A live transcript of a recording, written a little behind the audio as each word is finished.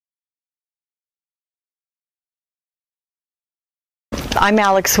I'm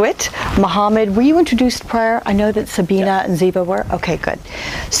Alex Witt. Mohamad, were you introduced prior? I know that Sabine and Zeva were. Okay, good.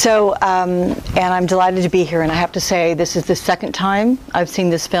 So, and I'm delighted to be here, and I have to say this is the second time I've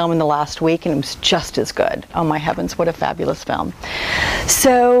seen this film in the last week, and it was just as good. Oh my heavens, what a fabulous film.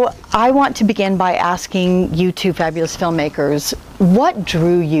 So I want to begin by asking you two fabulous filmmakers, what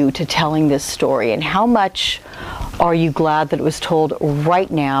drew you to telling this story, and how much are you glad that it was told right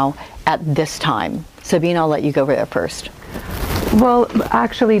now at this time? Sabine, I'll let you go over there first. Well,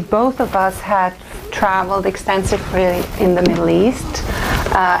 actually, both of us had traveled extensively in the Middle East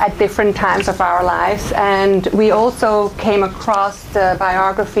at different times of our lives, and we also came across the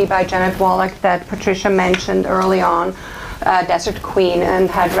biography by Janet Wallach that Patricia mentioned early on, Desert Queen, and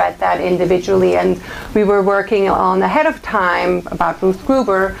had read that individually, and we were working on ahead of time about Ruth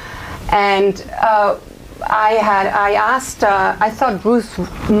Gruber, and I thought Ruth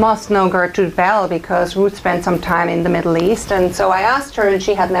must know Gertrude Bell because Ruth spent some time in the Middle East, and so I asked her, and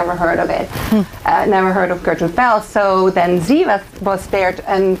she had never heard of it, never heard of Gertrude Bell. So then Zeva was there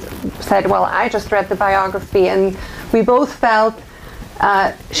and said, well, I just read the biography, and we both felt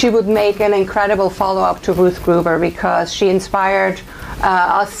she would make an incredible follow-up to Ruth Gruber because she inspired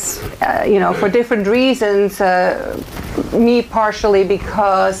us, for different reasons. Me partially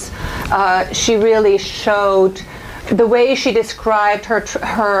because she really showed the way she described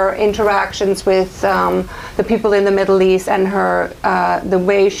her interactions with the people in the Middle East, and the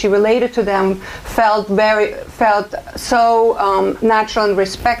way she related to them felt so natural and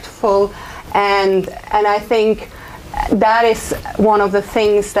respectful, and I think that is one of the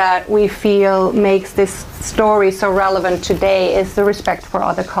things that we feel makes this story so relevant today, is the respect for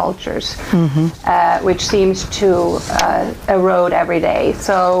other cultures, which seems to erode every day.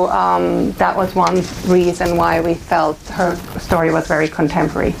 So that was one reason why we felt her story was very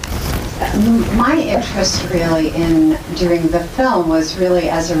contemporary. My interest really in doing the film was really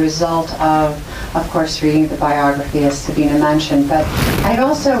as a result of course, reading the biography, as Sabine mentioned, but I'd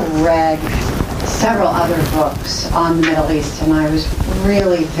also read several other books on the Middle East, and I was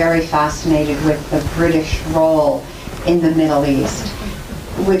really very fascinated with the British role in the Middle East,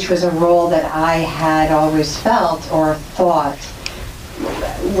 which was a role that I had always felt or thought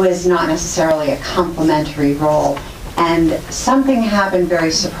was not necessarily a complementary role. And something happened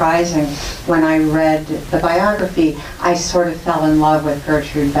very surprising when I read the biography. I sort of fell in love with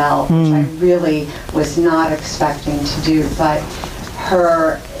Gertrude Bell, which I really was not expecting to do, but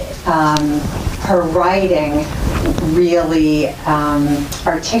her writing really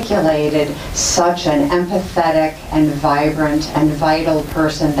articulated such an empathetic and vibrant and vital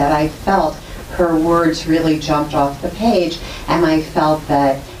person that I felt her words really jumped off the page, and I felt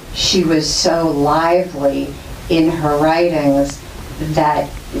that she was so lively in her writings that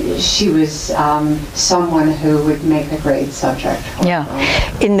she was someone who would make a great subject for her.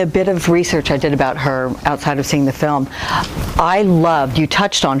 In the bit of research I did about her outside of seeing the film, I loved, you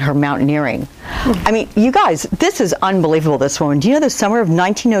touched on her mountaineering. I mean, you guys, this is unbelievable, this woman. Do you know the summer of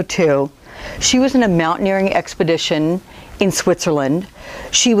 1902, she was in a mountaineering expedition in Switzerland.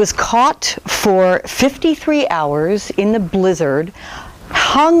 She was caught for 53 hours in the blizzard,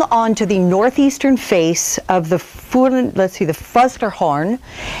 hung onto the northeastern face of the Fusterhorn,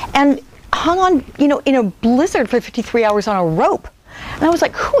 and hung on, in a blizzard for 53 hours on a rope. And I was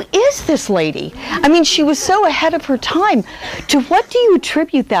like, who is this lady? I mean, she was so ahead of her time. To what do you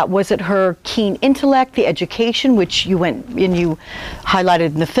attribute that? Was it her keen intellect, the education, which you went and you highlighted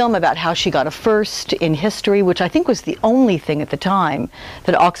in the film about how she got a first in history, which I think was the only thing at the time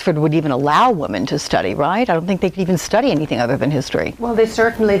that Oxford would even allow women to study, right? I don't think they could even study anything other than history. Well, they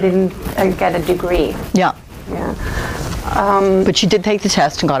certainly didn't get a degree. Yeah. But she did take the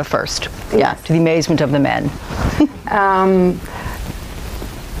test and got a first. Yes. Yeah, to the amazement of the men.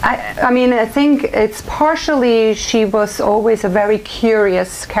 I mean, I think it's partially she was always a very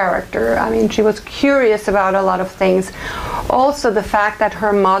curious character. I mean, she was curious about a lot of things. Also, the fact that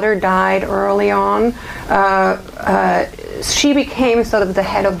her mother died early on, she became sort of the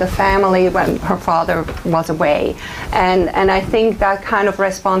head of the family when her father was away. And I think that kind of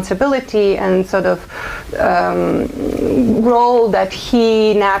responsibility and sort of role that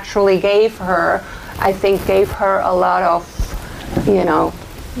he naturally gave her, I think gave her a lot of,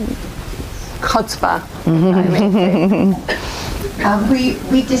 chutzpah.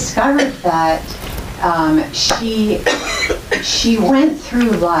 We discovered that she went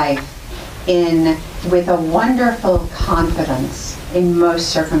through life with a wonderful confidence in most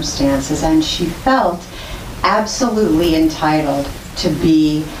circumstances, and she felt absolutely entitled to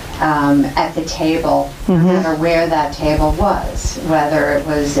be at the table, no matter where that table was, whether it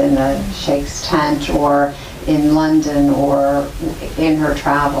was in the sheikh's tent or in London or in her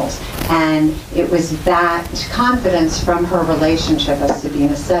travels. And it was that confidence from her relationship, as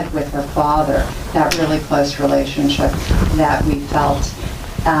Sabine said, with her father, that really close relationship that we felt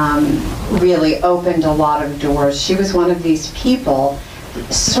really opened a lot of doors. She was one of these people,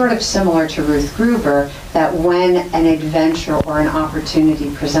 sort of similar to Ruth Gruber, that when an adventure or an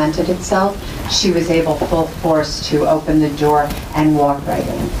opportunity presented itself, she was able full force to open the door and walk right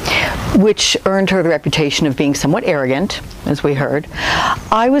in. Which earned her the reputation of being somewhat arrogant, as we heard.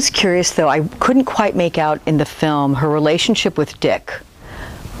 I was curious, though, I couldn't quite make out in the film her relationship with Dick.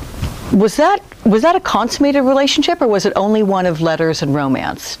 Was that a consummated relationship, or was it only one of letters and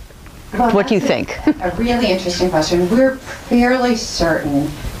romance? Well, what do you think? A really interesting question. We're fairly certain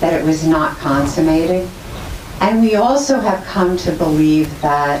that it was not consummated. And we also have come to believe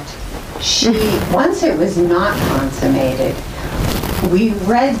that once it was not consummated, we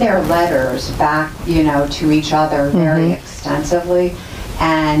read their letters back, to each other very extensively,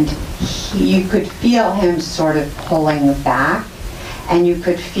 and you could feel him sort of pulling back, and you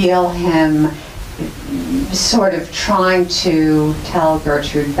could feel him sort of trying to tell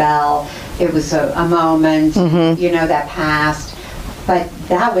Gertrude Bell it was a moment, that passed, but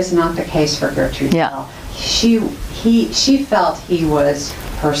that was not the case for Gertrude Bell. She felt he was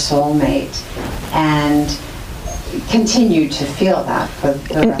her soulmate, and continued to feel that for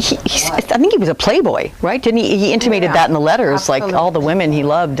the rest of his life. I think he was a playboy, right? Didn't he? He intimated that in the letters, absolutely. like all the women he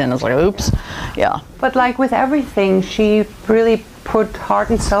loved, and I was like, oops, yeah. But like with everything, she really put heart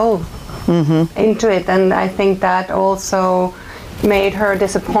and soul into it, and I think that also made her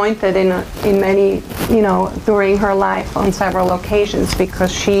disappointed in many, during her life on several occasions,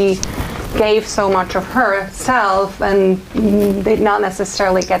 because she gave so much of herself and did not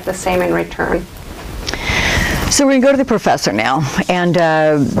necessarily get the same in return. So we're going to go to the professor now, and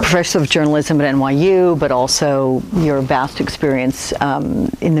professor of journalism at NYU, but also your vast experience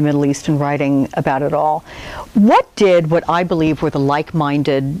in the Middle East and writing about it all. What did what I believe were the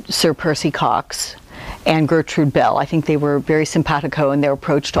like-minded Sir Percy Cox and Gertrude Bell, I think they were very simpatico in their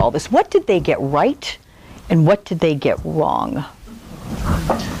approach to all this, what did they get right and what did they get wrong?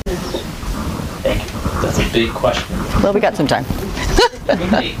 Thank you. That's a big question. Well, we got some time. I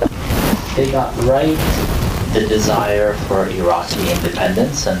think they got right the desire for Iraqi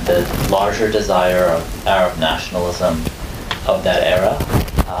independence and the larger desire of Arab nationalism of that era.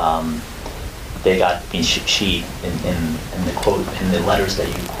 They got, she in the quote, in the letters that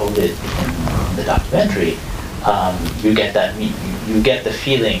you quoted in the documentary, you get that, you get the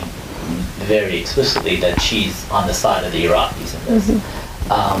feeling very explicitly that she's on the side of the Iraqis in this.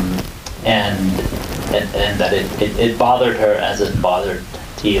 And that it bothered her, as it bothered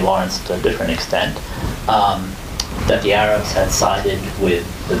T. Lawrence to a different extent, that the Arabs had sided with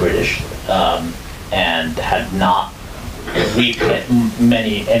the British and had not reaped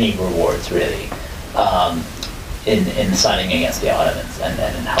any rewards really in siding against the Ottomans and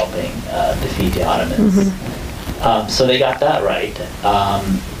in helping defeat the Ottomans. So they got that right. I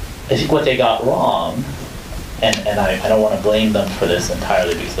think what they got wrong, and I don't want to blame them for this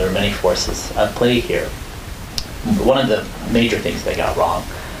entirely because there are many forces at play here. One of the major things they got wrong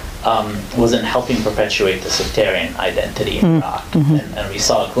was in helping perpetuate the sectarian identity in Iraq. And we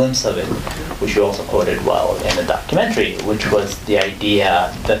saw a glimpse of it, which you also quoted well in the documentary, which was the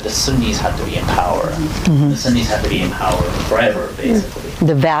idea that the Sunnis had to be in power. The Sunnis had to be in power forever, basically.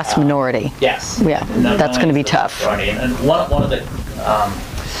 The vast minority. Yes. Yeah, that's going to be tough. And one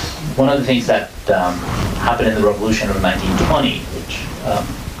of the things that happened in the revolution of 1920, which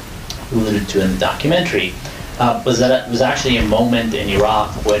we alluded to in the documentary, was that it was actually a moment in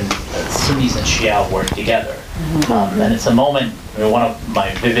Iraq when Sunnis and Shia worked together. And it's a moment, one of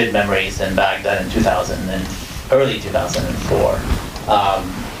my vivid memories in Baghdad in 2000 and early 2004,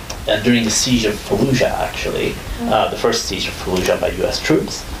 during the siege of Fallujah, actually, the first siege of Fallujah by U.S.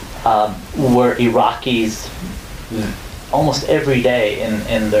 troops, where Iraqis almost every day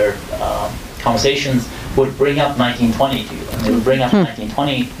in their conversations would bring up 1920 to you. And they would bring up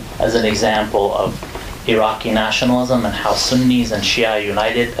 1920 as an example of Iraqi nationalism and how Sunnis and Shia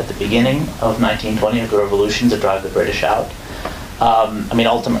united at the beginning of 1920 of the revolution to drive the British out.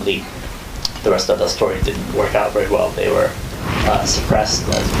 Ultimately, the rest of the story didn't work out very well. They were suppressed,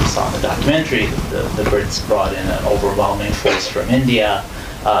 as we saw in the documentary. The Brits brought in an overwhelming force from India.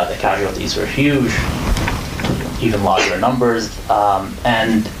 The casualties were huge, even larger numbers,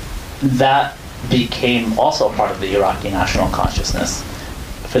 and that became also part of the Iraqi national consciousness.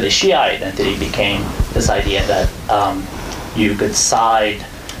 For the Shia identity became this idea that you could side,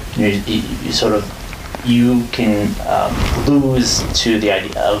 you sort of you can lose to the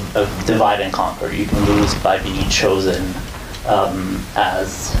idea of divide and conquer. You can lose by being chosen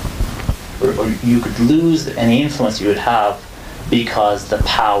as, or you could lose any influence you would have because the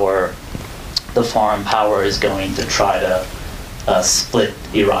foreign power is going to try to split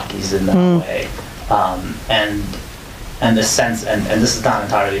Iraqis in that way. And the sense, and this is not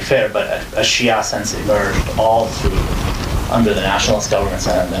entirely fair, but a Shia sense emerged all through, under the nationalist governments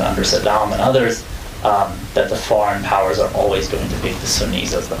and then under Saddam and others, that the foreign powers are always going to pick the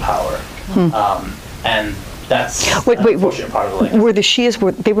Sunnis as the power. And that's an unfortunate part of the language. Were the Shias,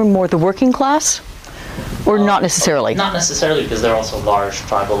 they were more the working class? Or not necessarily? Not necessarily, because there are also large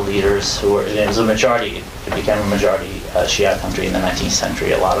tribal leaders who were, it was a majority, it became a majority Shia country in the 19th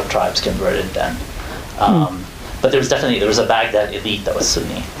century. A lot of tribes converted then. But there was a Baghdad elite that was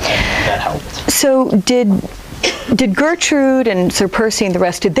Sunni, and that helped. So did Gertrude and Sir Percy and the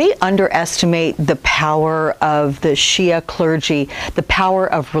rest, did they underestimate the power of the Shia clergy, the power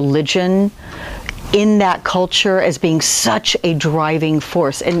of religion in that culture as being such a driving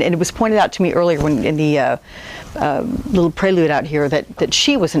force? And it was pointed out to me earlier when in the little prelude out here that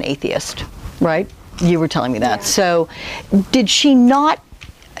she was an atheist, right? You were telling me that. Yeah. So did she not,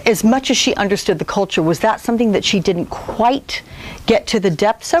 as much as she understood the culture, was that something that she didn't quite get to the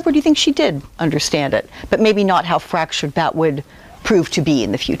depths of, or do you think she did understand it, but maybe not how fractured that would prove to be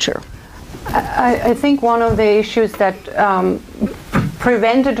in the future? I think one of the issues that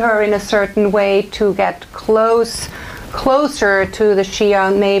prevented her in a certain way to get closer to the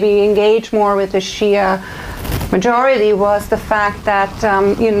Shia, maybe engage more with the Shia majority, was the fact that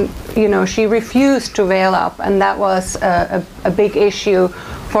she refused to veil up, and that was a big issue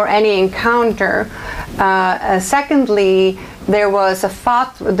for any encounter. Secondly, there was a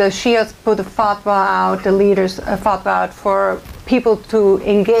fatwa, the Shias put a fatwa out, the leaders fatwa out for people to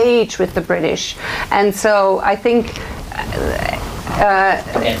engage with the British, and so I think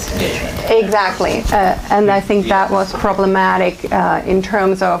exactly, and I think that was problematic in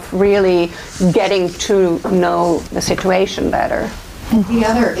terms of really getting to know the situation better. The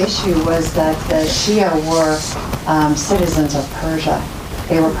other issue was that the Shia were citizens of Persia.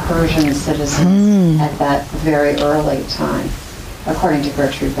 They were Persian citizens at that very early time, according to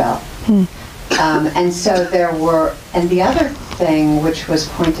Gertrude Bell. And so there were, and the other thing which was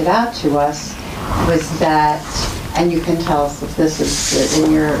pointed out to us was that, and you can tell us if this is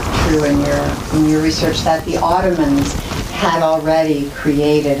in your research, that the Ottomans had already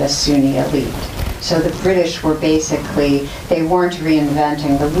created a Sunni elite. So the British were basically, they weren't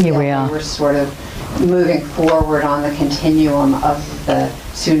reinventing the wheel. They were sort of moving forward on the continuum of the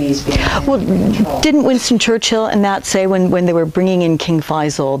Sunnis being in control. Didn't Winston Churchill and that say when they were bringing in King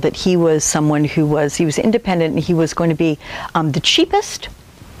Faisal that he was someone he was independent and he was going to be the cheapest,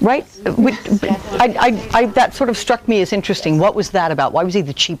 right? That sort of struck me as interesting. What was that about? Why was he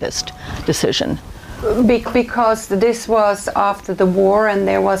the cheapest decision? Because this was after the war, and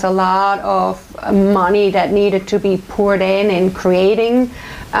there was a lot of money that needed to be poured in creating,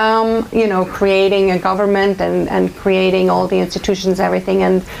 creating a government and creating all the institutions, everything.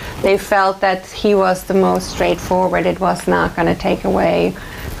 And they felt that he was the most straightforward. It was not going to take away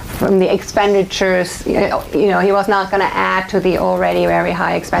from the expenditures. He was not going to add to the already very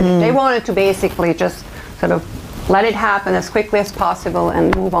high expenditure. They wanted to basically just sort of let it happen as quickly as possible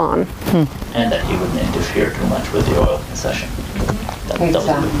and move on. And that he wouldn't interfere too much with the oil concession.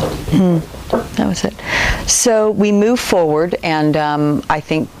 That was it. So we move forward, and I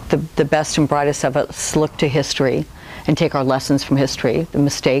think the best and brightest of us look to history and take our lessons from history, the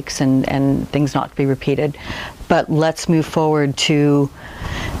mistakes and things not to be repeated. But let's move forward to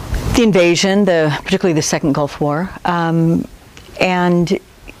the invasion, particularly the Second Gulf War. And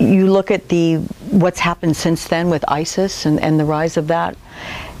you look at what's happened since then with ISIS and the rise of that.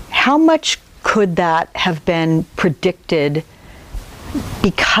 How much could that have been predicted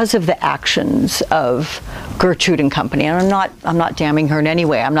because of the actions of Gertrude and company? And I'm not damning her in any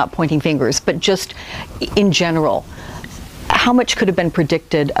way. I'm not pointing fingers, but just in general, how much could have been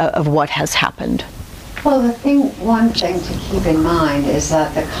predicted of what has happened? Well, one thing to keep in mind is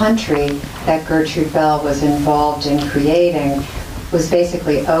that the country that Gertrude Bell was involved in creating was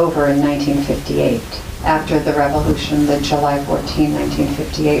basically over in 1958, after the revolution, the July 14,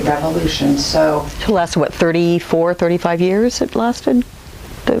 1958 revolution. So it lasted, what, 34, 35 years it lasted?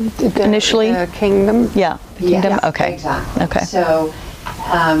 Initially? The kingdom? Yeah, the kingdom? Yes, okay. Exactly. Okay. So,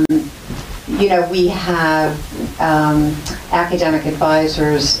 we have academic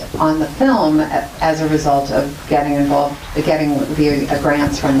advisors on the film as a result of getting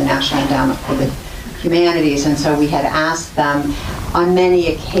grants from the National Endowment for the Humanities, and so we had asked them, on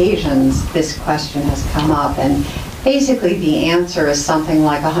many occasions this question has come up, and basically the answer is something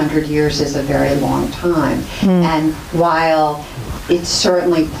like 100 years is a very long time. And while it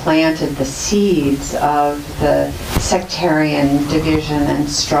certainly planted the seeds of the sectarian division and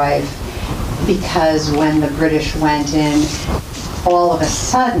strife, because when the British went in, all of a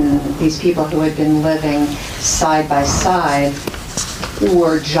sudden these people who had been living side by side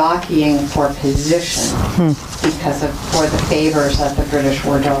were jockeying for position because for the favors that the British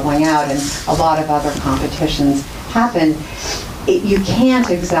were doling out, and a lot of other competitions happened. You can't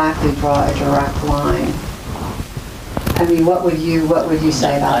exactly draw a direct line. I mean, what would you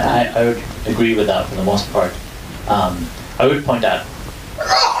say about that? I would agree with that for the most part. I would point out,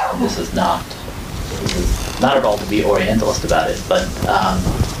 this is not at all to be Orientalist about it, but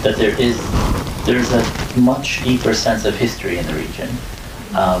that there's a much deeper sense of history in the region,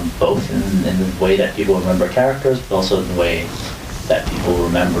 both in the way that people remember characters, but also in the way that people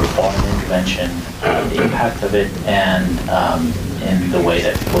remember foreign intervention, the impact of it, and in the way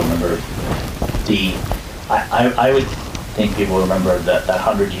that people remember I would think people remember that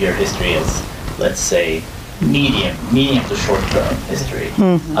 100-year history as, let's say, medium to short-term history,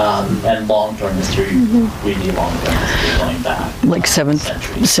 and long-term history, really long-term history going back like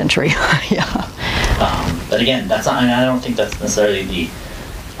 7th century. Yeah. But again, I don't think that's necessarily the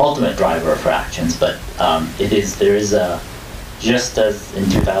ultimate driver for actions, but there is a, just as in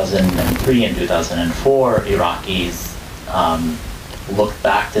 2003 and 2004, Iraqis looked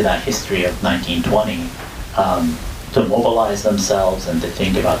back to that history of 1920 to mobilize themselves and to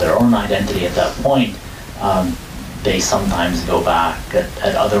think about their own identity at that point. They sometimes go back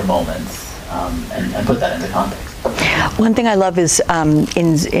at other moments and put that into context. One thing I love is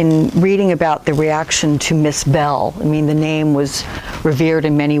in reading about the reaction to Miss Bell. I mean, the name was revered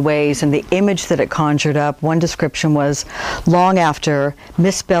in many ways, and the image that it conjured up, one description was, long after,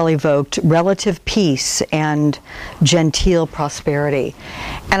 Miss Bell evoked relative peace and genteel prosperity.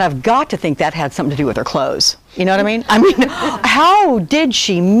 And I've got to think that had something to do with her clothes. You know what I mean? I mean, how did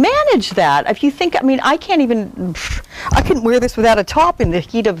she manage that? If you think, I mean, I couldn't wear this without a top in the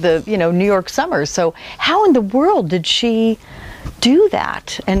heat of the, New York summer. So how in the world did she do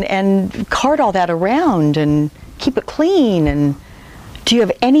that and cart all that around and keep it clean? And do you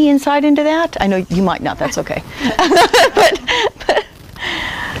have any insight into that? I know you might not, that's okay. but.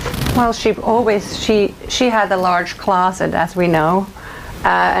 Well, she had a large closet, as we know.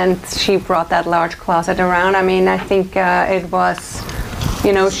 And she brought that large closet around. I mean, I think it was,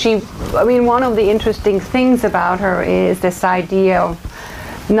 one of the interesting things about her is this idea of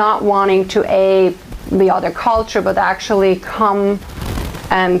not wanting to ape the other culture, but actually come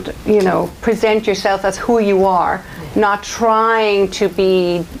and, present yourself as who you are, not trying to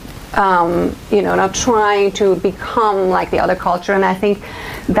be, not trying to become like the other culture. And I think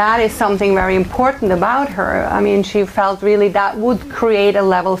that is something very important about her. I mean, she felt really that would create a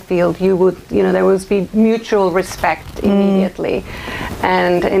level field. There would be mutual respect immediately.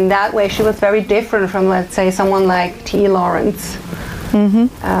 And in that way, she was very different from, let's say, someone like T. Lawrence.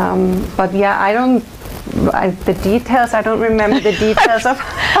 But yeah, the details, I don't remember the details of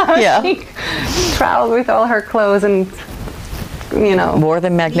how she traveled with all her clothes and, More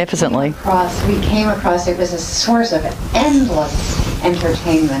than magnificently. We came across, it was a source of endless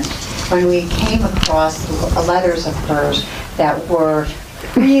entertainment when we came across letters of hers that were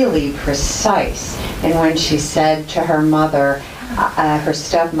really precise. And when she said to her mother, her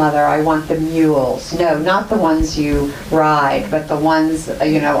stepmother, I want the mules. No, not the ones you ride, but the ones,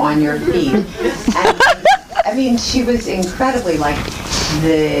 on your feet. And, I mean, she was incredibly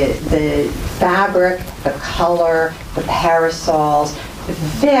the fabric, the color, the parasols,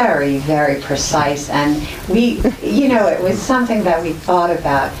 very, very precise. And it was something that we thought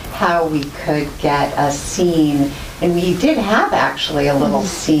about how we could get a scene. And we did have actually a little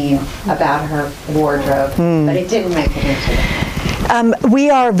scene about her wardrobe, but it didn't make it into the We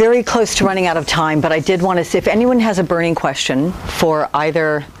are very close to running out of time, but I did want to see if anyone has a burning question for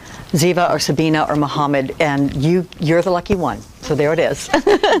either Zeva or Sabine or Mohamad, and you're the lucky one. So there it is.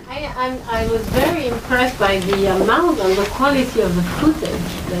 I was very impressed by the amount and the quality of the footage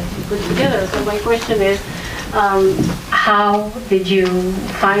that you put together. So my question is, how did you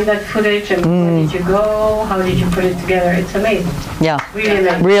find that footage, and where did you go? How did you put it together? It's amazing. Yeah. Really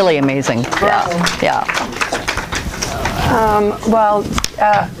amazing. Really amazing. Bravo. Yeah.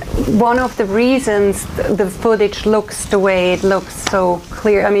 One of the reasons the footage looks the way it looks so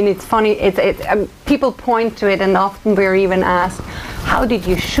clear, I mean, it's funny, people point to it, and often we're even asked, how did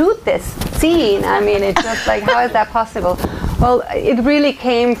you shoot this scene? I mean, it's just like, how is that possible? Well, it really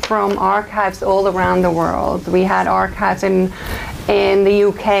came from archives all around the world. We had archives in in the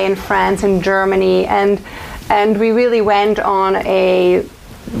UK, in France, in Germany, and we really went on a,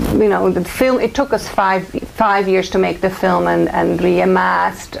 the film. It took us five years to make the film, and we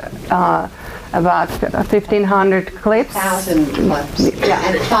amassed about 1,500 clips. 1,000 clips. Yeah.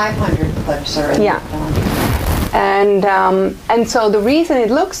 And 500 clips are in the film. And so the reason it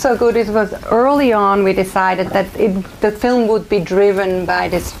looks so good is was early on we decided that the film would be driven by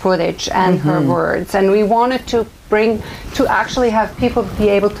this footage and her words, and we wanted to actually have people be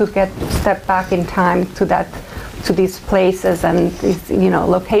able to step back in time to these places and these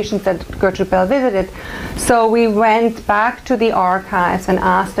locations that Gertrude Bell visited. So we went back to the archives and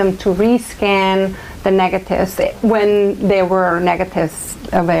asked them to rescan the negatives when there were negatives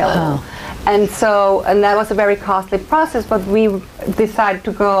available. And that was a very costly process, but we decided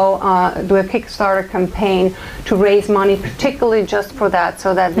to go do a Kickstarter campaign to raise money particularly just for that,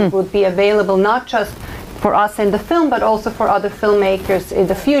 so that it would be available not just for us in the film, but also for other filmmakers in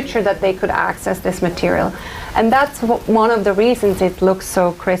the future, that they could access this material. And that's one of the reasons it looks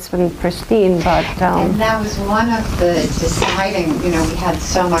so crisp and pristine. But and that was one of the deciding, we had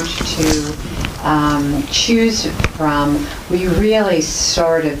so much to choose from. We really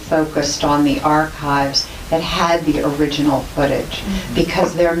sort of focused on the archives that had the original footage,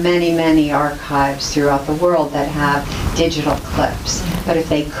 because there are many, many archives throughout the world that have digital clips. But if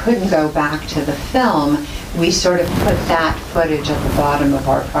they couldn't go back to the film, we sort of put that footage at the bottom of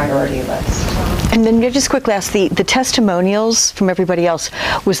our priority list. And then just quickly ask, the testimonials from everybody else,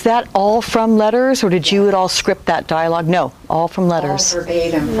 was that all from letters, or did you at all script that dialogue? No, all from letters. All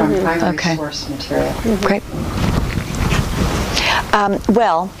verbatim from primary source material. Great.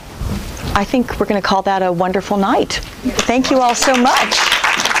 Well, I think we're going to call that a wonderful night. Thank you all so much.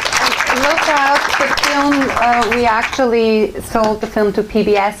 Look out, the film, we actually sold the film to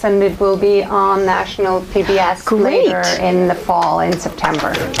PBS, and it will be on national PBS later in the fall, in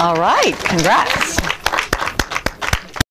September. All right, congrats.